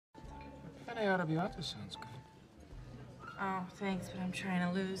Friday ought to be out. This sounds good. Oh, thanks, but I'm trying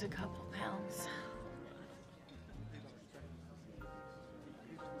to lose a couple pounds.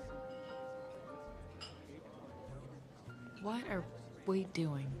 What are we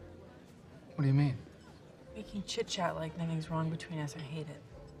doing? What do you mean? Making chit-chat like nothing's wrong between us. I hate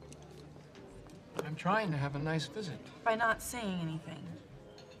it. I'm trying to have a nice visit. By not saying anything.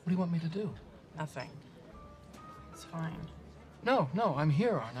 What do you want me to do? Nothing. It's fine. No, I'm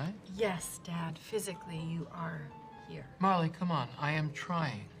here, aren't I? Yes, Dad. Physically, you are here. Marley, come on. I am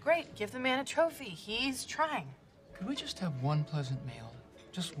trying. Great. Give the man a trophy. He's trying. Could we just have one pleasant meal?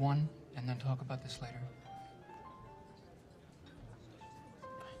 Just one, and then talk about this later?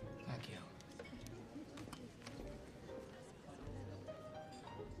 Thank you.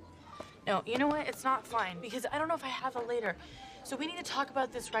 No, you know what? It's not fine, because I don't know if I have a later. So we need to talk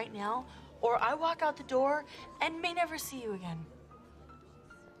about this right now, or I walk out the door and may never see you again.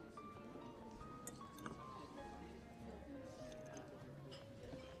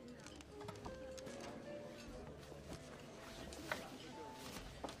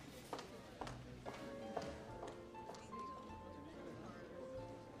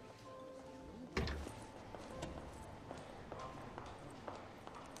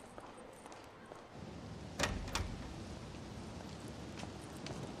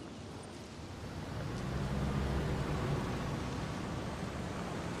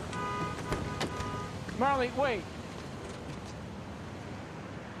 Marley, wait.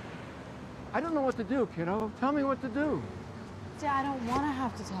 I don't know what to do, kiddo. Tell me what to do. Dad, I don't want to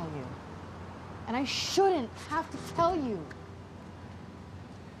have to tell you. And I shouldn't have to tell you.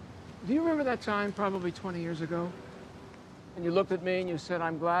 Do you remember that time, probably 20 years ago? And you looked at me and you said,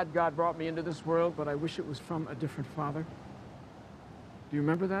 I'm glad God brought me into this world, but I wish it was from a different father. Do you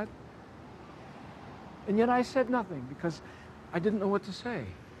remember that? And yet I said nothing because I didn't know what to say.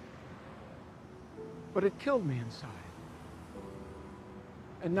 But it killed me inside.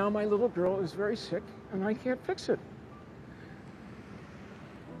 And now my little girl is very sick and I can't fix it.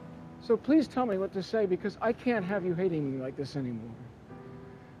 So please tell me what to say because I can't have you hating me like this anymore.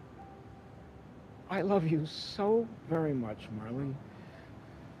 I love you so very much, Marley.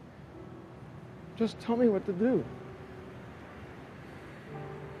 Just tell me what to do.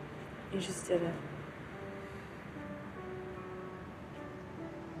 You just did it.